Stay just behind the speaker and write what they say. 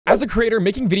As a creator,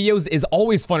 making videos is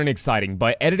always fun and exciting,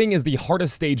 but editing is the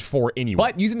hardest stage for anyone.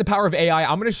 But using the power of AI,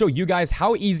 I'm going to show you guys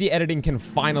how easy editing can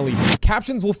finally be.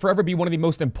 Captions will forever be one of the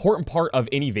most important part of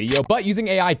any video, but using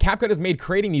AI, CapCut has made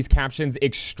creating these captions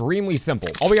extremely simple.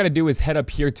 All we got to do is head up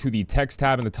here to the text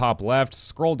tab in the top left,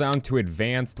 scroll down to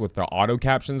advanced with the auto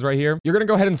captions right here. You're going to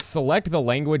go ahead and select the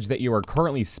language that you are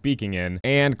currently speaking in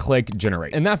and click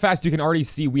generate. And that fast, you can already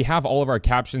see we have all of our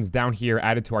captions down here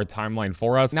added to our timeline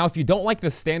for us. Now, if you don't like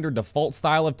the standard default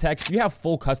style of text, you have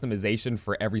full customization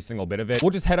for every single bit of it. We'll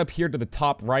just head up here to the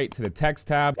top right to the text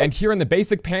tab. And here in the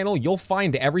basic panel, you'll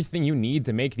find everything you need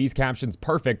to make these captions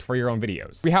perfect for your own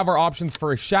videos. We have our options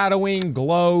for shadowing,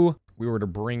 glow. We were to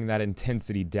bring that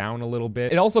intensity down a little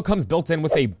bit. It also comes built in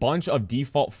with a bunch of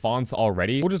default fonts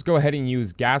already. We'll just go ahead and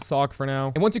use Gassock for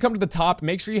now. And once you come to the top,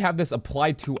 make sure you have this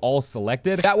applied to all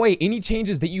selected. That way, any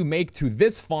changes that you make to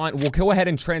this font will go ahead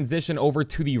and transition over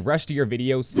to the rest of your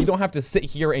videos. So you don't have to sit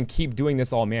here and keep doing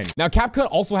this all manually. Now, CapCut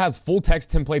also has full text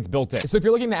templates built in. So if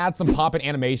you're looking to add some pop-in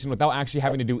animation without actually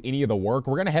having to do any of the work,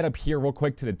 we're gonna head up here real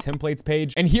quick to the templates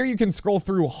page. And here you can scroll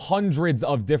through hundreds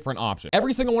of different options.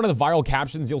 Every single one of the viral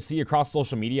captions you'll see across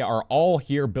social media are all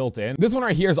here built in. This one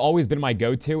right here has always been my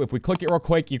go-to. If we click it real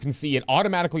quick, you can see it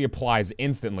automatically applies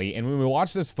instantly. And when we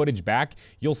watch this footage back,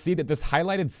 you'll see that this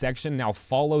highlighted section now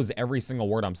follows every single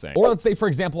word I'm saying. Or let's say, for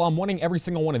example, I'm wanting every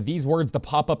single one of these words to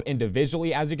pop up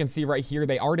individually. As you can see right here,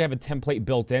 they already have a template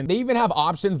built in. They even have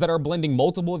options that are blending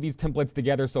multiple of these templates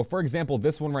together. So for example,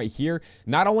 this one right here,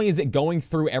 not only is it going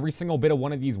through every single bit of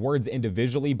one of these words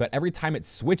individually, but every time it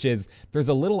switches, there's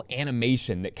a little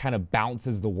animation that kind of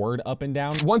bounces the word up and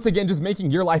down. Once again, just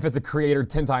making your life as a creator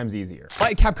 10 times easier.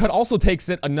 But CapCut also takes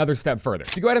it another step further.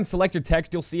 If you go ahead and select your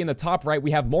text, you'll see in the top right,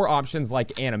 we have more options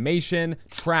like animation,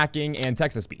 tracking, and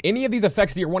text-to-speech. Any of these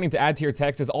effects that you're wanting to add to your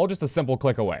text is all just a simple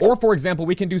click away. Or for example,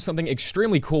 we can do something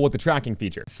extremely cool with the tracking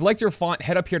feature. Select your font,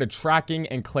 head up here to tracking,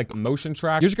 and click motion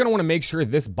track. You're just gonna wanna make sure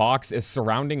this box is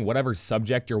surrounding whatever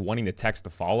subject you're wanting the text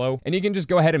to follow. And you can just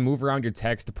go ahead and move around your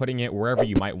text, putting it wherever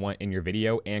you might want in your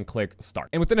video, and click start.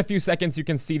 And within a few seconds, you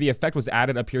can see the effect was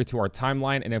added up here to our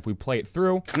timeline, and if we play it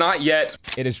through, not yet,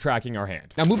 it is tracking our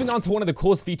hand. Now, moving on to one of the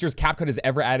coolest features CapCut has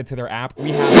ever added to their app, we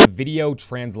have video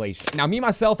translation. Now, me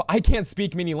myself, I can't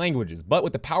speak many languages, but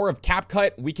with the power of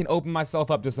CapCut, we can open myself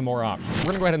up to some more options.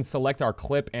 We're gonna go ahead and select our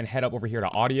clip and head up over here to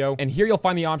audio, and here you'll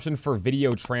find the option for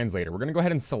video translator. We're gonna go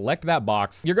ahead and select that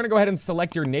box. You're gonna go ahead and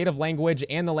select your native language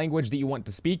and the language that you want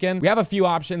to speak in. We have a few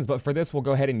options, but for this, we'll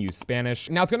go ahead and use Spanish.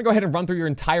 Now, it's gonna go ahead and run through your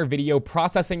entire video,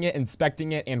 processing it,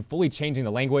 inspecting it, and fully changing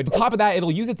the language. On top of that,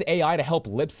 it'll use its AI to help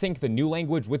lip sync the new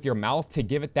language with your mouth to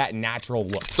give it that natural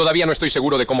look. Todavía no estoy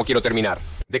seguro de cómo quiero terminar.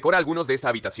 Decora algunos de esta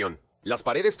habitación. Las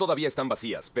paredes todavía están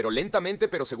vacías, pero lentamente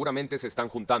pero seguramente se están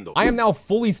juntando. I am now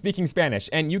fully speaking Spanish,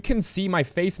 and you can see my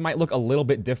face might look a little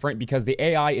bit different because the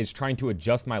AI is trying to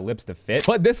adjust my lips to fit,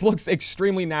 but this looks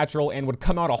extremely natural and would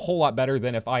come out a whole lot better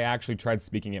than if I actually tried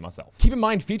speaking it myself. Keep in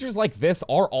mind, features like this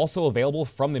are also available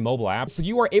from the mobile app, so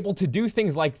you are able to do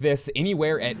things like this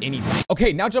anywhere at any time.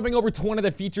 Okay, now jumping over to one of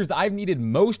the features I've needed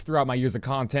most throughout my years of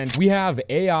content, we have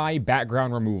AI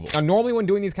background removal. Now, normally when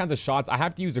doing these kinds of shots, I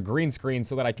have to use a green screen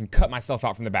so that I can cut myself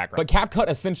out from the background. But CapCut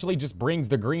essentially just brings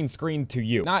the green screen to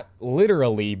you. Not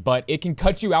literally, but it can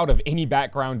cut you out of any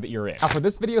background that you're in. Now, for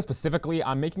this video specifically,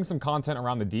 I'm making some content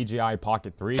around the DJI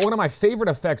Pocket 3. One of my favorite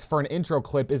effects for an intro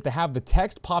clip is to have the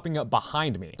text popping up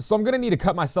behind me. So I'm gonna need to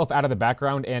cut myself out of the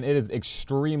background, and it is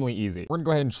extremely easy. We're gonna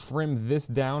go ahead and trim this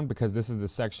down because this is the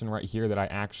section right here that I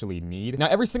actually need. Now,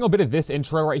 every single bit of this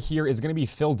intro right here is gonna be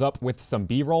filled up with some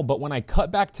B-roll, but when I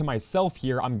cut back to myself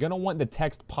here, I'm gonna want the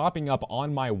text popping up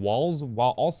on my walls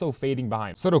while also fading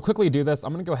behind. So to quickly do this,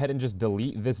 I'm gonna go ahead and just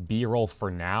delete this B-roll for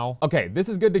now. Okay, this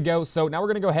is good to go. So now we're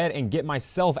gonna go ahead and get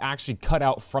myself actually cut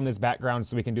out from this background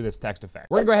so we can do this text effect.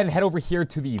 We're gonna go ahead and head over here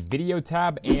to the video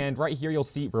tab, and right here you'll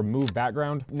see remove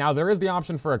background. Now there is the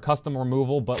option for a custom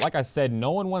removal, but like I said,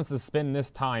 no one wants to spend this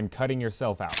time cutting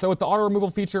yourself out. So with the auto removal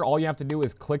feature, all you have to do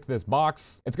is click this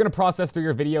box. It's gonna process through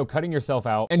your video, cutting yourself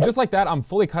out. And just like that, I'm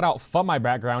fully cut out from my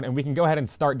background, and we can go ahead and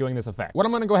start doing this effect. What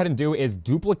I'm gonna go ahead and do is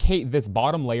duplicate this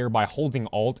bottom layer by holding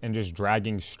Alt and just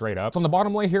dragging straight up. So on the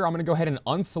bottom layer here, I'm gonna go ahead and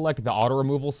unselect the auto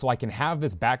removal so I can have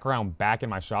this background back in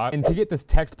my shot. And to get this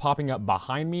text popping up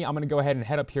behind me, I'm gonna go ahead and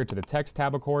head up here to the text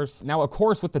tab, of course. Now, of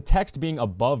course, with the text being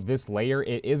above this layer,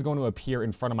 it is going to appear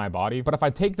in front of my body. But if I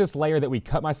take this layer that we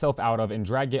cut myself out of and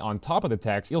drag it on top of the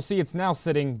text, you'll see it's now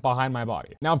sitting behind my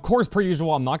body. Now, of course, per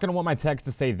usual, I'm not gonna want my text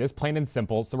to say this plain and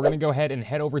simple. So we're gonna go ahead and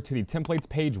head over to the templates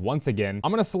page once again.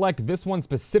 I'm gonna select this one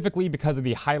specifically because of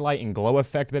the highlight and glow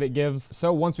effect that it gives.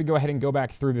 So once we go ahead and go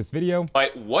back through this video.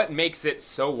 But what makes it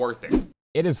so worth it?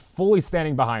 It is fully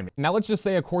standing behind me. Now let's just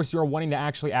say, of course, you're wanting to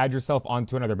actually add yourself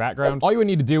onto another background. All you would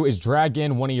need to do is drag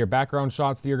in one of your background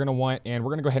shots that you're gonna want, and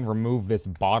we're gonna go ahead and remove this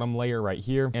bottom layer right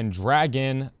here and drag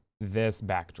in this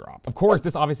backdrop. Of course,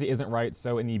 this obviously isn't right,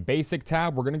 so in the basic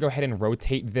tab, we're gonna go ahead and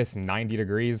rotate this 90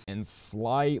 degrees and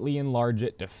slightly enlarge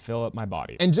it to fill up my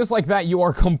body. And just like that, you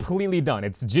are completely done.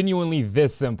 It's genuinely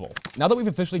this simple. Now that we've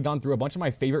officially gone through a bunch of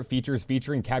my favorite features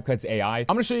featuring CapCut's AI, I'm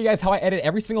gonna show you guys how I edit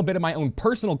every single bit of my own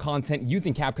personal content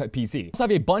using CapCut PC. I also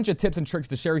have a bunch of tips and tricks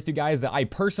to share with you guys that I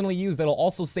personally use that'll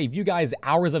also save you guys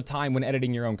hours of time when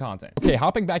editing your own content. Okay,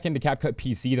 hopping back into CapCut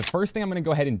PC, the first thing I'm gonna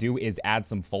go ahead and do is add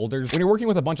some folders. When you're working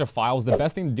with a bunch of files, the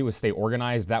best thing to do is stay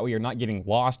organized. That way you're not getting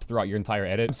lost throughout your entire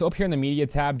edit. So up here in the media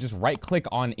tab, just right click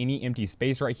on any empty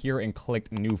space right here and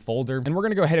click new folder. And we're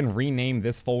gonna go ahead and rename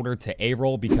this folder to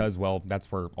A-roll because, well,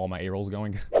 that's where all my A-roll's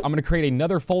going. I'm gonna create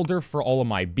another folder for all of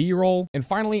my B-roll, and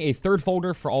finally a third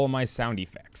folder for all of my sound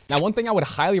effects. Now, one thing I would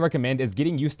highly recommend is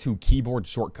getting used to keyboard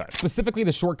shortcuts, specifically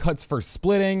the shortcuts for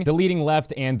splitting, deleting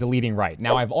left, and deleting right.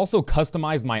 Now, I've also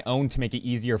customized my own to make it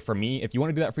easier for me. If you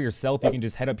wanna do that for yourself, you can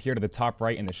just head up here to the top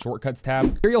right in the shortcuts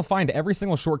tab. Here you'll find every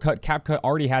single shortcut CapCut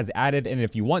already has added, and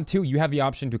if you want to, you have the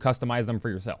option to customize them for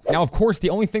yourself. Now, of course,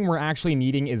 the only thing we're actually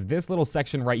needing is this little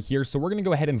section right here, so we're gonna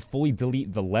go ahead and fully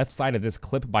delete the left side of this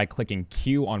clip by clicking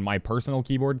Q on my personal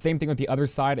keyboard. Same thing with the other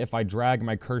side. If I drag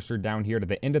my cursor down here to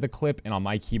the end of the clip, and on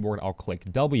my keyboard, I'll click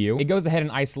W, it goes ahead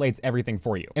and isolates everything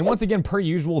for you. And once again, per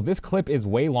usual, this clip is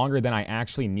way longer than I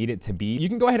actually need it to be. You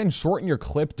can go ahead and shorten your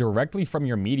clip directly from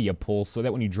your media pool so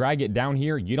that when you drag it down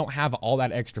here, you don't have all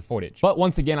that extra footage. But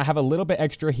once again, I have a little bit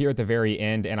extra here at the very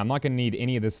end, and I'm not gonna need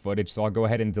any of this footage, so I'll go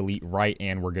ahead and delete right,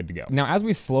 and we're good to go. Now, as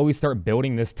we slowly start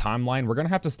building this timeline, we're gonna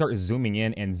have to start zooming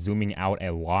in and zooming out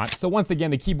a lot. So once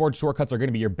again, the keyboard shortcuts are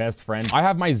gonna be your best friend. I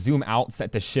have my zoom out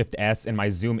set to Shift S and my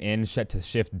zoom in set to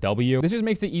Shift W. This just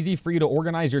makes it easy for you to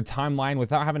organize your timeline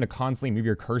without having to constantly move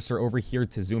your cursor over here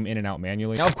to zoom in and out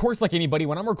manually. Now, of course, like anybody,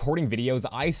 when I'm recording videos,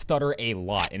 I stutter a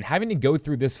lot, and having to go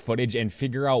through this footage and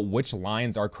figure out which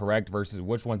lines are correct versus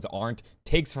which ones aren't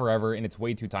takes forever, and it's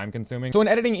way too time consuming. So in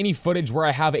editing any footage where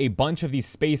I have a bunch of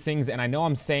these spacings and I know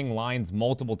I'm saying lines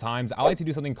multiple times, I like to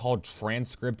do something called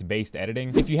transcript based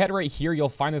editing. If you head right here, you'll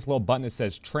find this little button that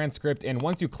says transcript, and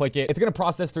once you click it, it's gonna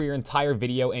process through your entire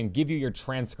video and give you your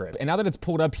transcript. And now that it's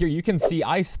pulled up here, you can see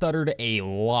I stuttered a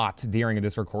lot during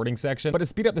this recording section. But to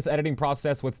speed up this editing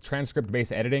process with transcript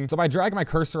based editing, so if I drag my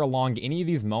cursor along any of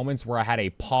these moments where I had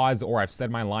a pause or I've said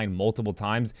my line multiple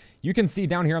times, you can see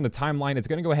down here on the timeline, it's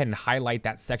gonna go ahead and highlight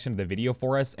that section of the video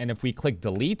for us. And if we click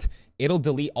delete, it'll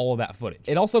delete all of that footage.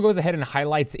 It also goes ahead and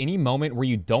highlights any moment where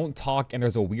you don't talk and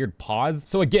there's a weird pause.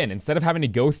 So again, instead of having to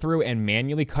go through and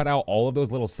manually cut out all of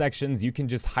those little sections, you can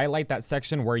just highlight that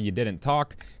section where you didn't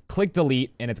talk, click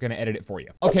delete, and it's gonna edit it for you.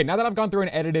 Okay, now that I've gone through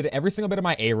and edited every single bit of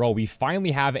my A-roll, we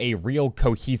finally have a real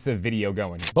cohesive video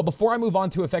going. But before I move on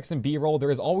to effects and B-roll,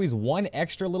 there is always one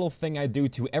extra little thing I do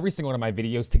to every single one of my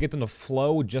videos to get them to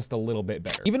flow just a little bit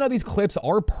better. Even though these clips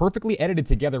are perfectly edited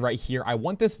together right here, I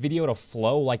want this video to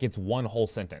flow like it's one whole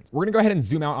sentence. We're gonna go ahead and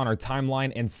zoom out on our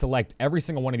timeline and select every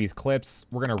single one of these clips.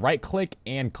 We're gonna right click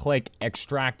and click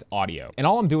extract audio. And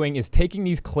all I'm doing is taking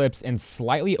these clips and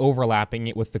slightly overlapping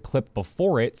it with the clip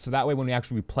before it, so that way when we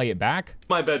actually play it back,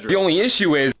 My bedroom. The only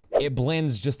issue is it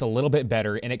blends just a little bit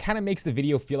better, and it kind of makes the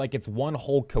video feel like it's one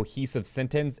whole cohesive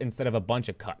sentence instead of a bunch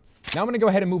of cuts. Now I'm gonna go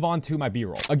ahead and move on to my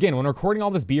B-roll. Again, when recording all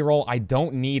this B-roll, I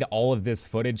don't need all of this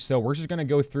footage, so we're just gonna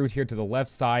go through here to the left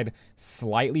side,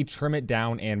 slightly trim it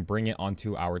down, and bring it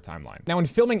onto our timeline. Now, when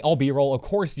filming all B-roll, of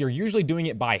course, you're usually doing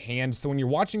it by hand, so when you're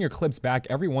watching your clips back,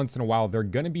 every once in a while, they're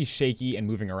gonna be shaky and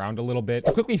moving around a little bit.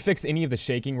 To quickly fix any of the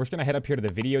shaking, we're just gonna head up here to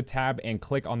the video tab and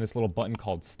click on this little button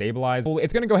called stabilize.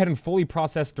 It's gonna go ahead and fully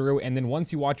process through, and then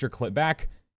once you watch your clip back,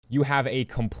 you have a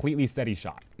completely steady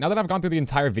shot. Now that I've gone through the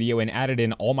entire video and added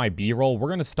in all my B-roll, we're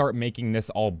gonna start making this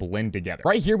all blend together.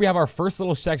 Right here, we have our first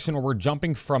little section where we're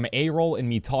jumping from A-roll and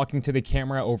me talking to the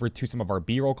camera over to some of our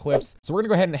B-roll clips. So we're gonna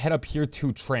go ahead and head up here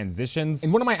to transitions.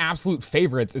 And one of my absolute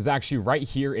favorites is actually right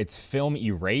here. It's film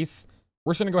erase.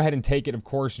 We're just gonna go ahead and take it, of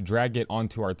course, drag it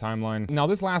onto our timeline. Now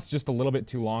this lasts just a little bit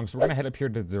too long, so we're gonna head up here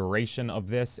to the duration of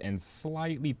this and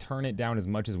slightly turn it down as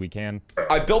much as we can.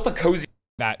 I built a cozy.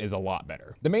 That is a lot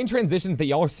better. The main transitions that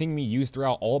y'all are seeing me use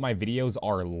throughout all of my videos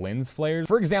are lens flares.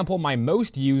 For example, my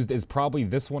most used is probably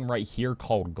this one right here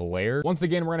called glare. Once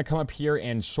again, we're gonna come up here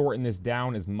and shorten this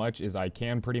down as much as I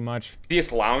can, pretty much.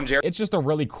 This lounge area. It's just a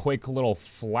really quick little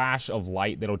flash of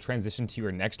light that'll transition to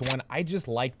your next one. I just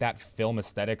like that film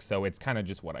aesthetic, so it's kind of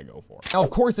just what I go for. Now, of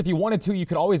course, if you wanted to, you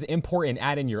could always import and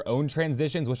add in your own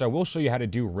transitions, which I will show you how to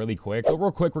do really quick. So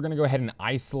real quick, we're gonna go ahead and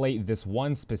isolate this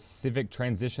one specific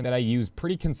transition that I use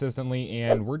pretty consistently,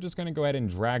 and we're just gonna go ahead and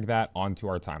drag that onto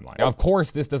our timeline. Now, of course,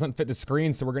 this doesn't fit the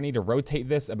screen, so we're gonna need to rotate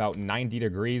this about 90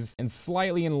 degrees and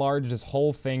slightly enlarge this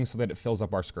whole thing so that it fills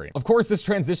up our screen. Of course, this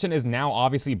transition is now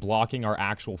obviously blocking our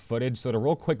actual footage, so to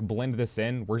real quick blend this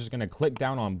in, we're just gonna click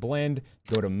down on blend,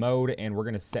 go to mode, and we're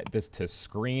gonna set this to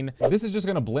screen. This is just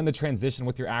gonna blend the transition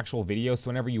with your actual video, so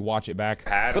whenever you watch it back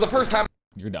for the first time,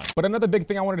 you're done. But another big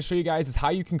thing I wanted to show you guys is how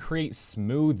you can create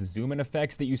smooth zoom in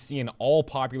effects that you see in all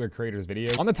popular creators'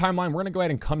 videos. On the timeline, we're gonna go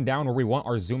ahead and come down where we want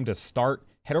our zoom to start.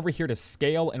 Head over here to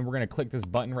scale, and we're gonna click this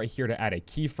button right here to add a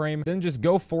keyframe. Then just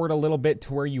go forward a little bit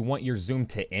to where you want your zoom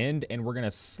to end, and we're gonna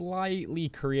slightly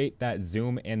create that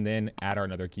zoom and then add our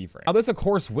another keyframe. Now this, of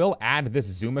course, will add this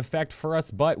zoom effect for us,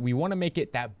 but we wanna make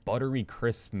it that buttery,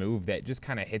 crisp move that just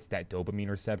kind of hits that dopamine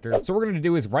receptor. So what we're gonna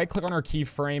do is right click on our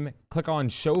keyframe, click on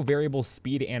show variable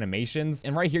speed animations,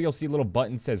 and right here you'll see a little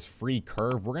button says free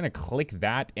curve. We're gonna click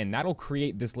that, and that'll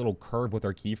create this little curve with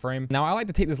our keyframe. Now I like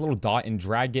to take this little dot and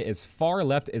drag it as far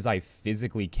left as I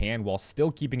physically can while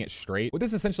still keeping it straight. What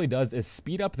this essentially does is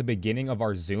speed up the beginning of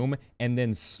our zoom and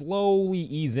then slowly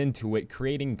ease into it,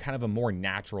 creating kind of a more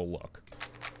natural look,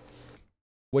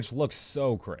 which looks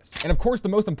so crisp. And of course, the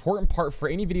most important part for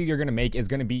any video you're gonna make is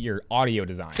gonna be your audio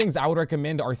design. Things I would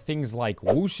recommend are things like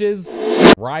whooshes,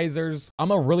 risers.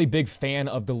 I'm a really big fan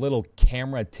of the little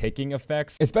camera ticking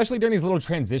effects, especially during these little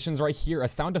transitions right here. A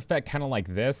sound effect kind of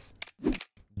like this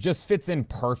just fits in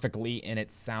perfectly, and it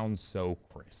sounds so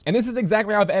crisp. And this is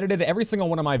exactly how I've edited every single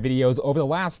one of my videos over the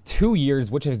last 2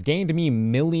 years, which has gained me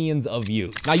millions of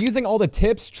views. Now, using all the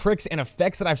tips, tricks, and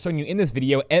effects that I've shown you in this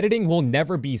video, editing will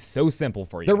never be so simple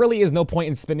for you. There really is no point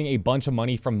in spending a bunch of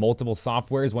money from multiple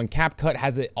softwares when CapCut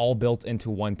has it all built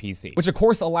into one PC, which of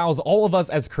course allows all of us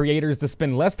as creators to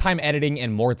spend less time editing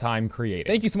and more time creating.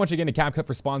 Thank you so much again to CapCut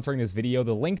for sponsoring this video.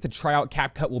 The link to try out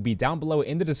CapCut will be down below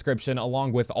in the description,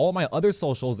 along with all my other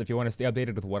socials if you want to stay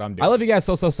updated with what I'm doing. I love you guys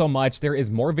so much. There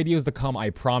is more videos to come,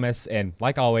 I promise. And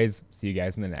like always, see you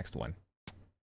guys in the next one.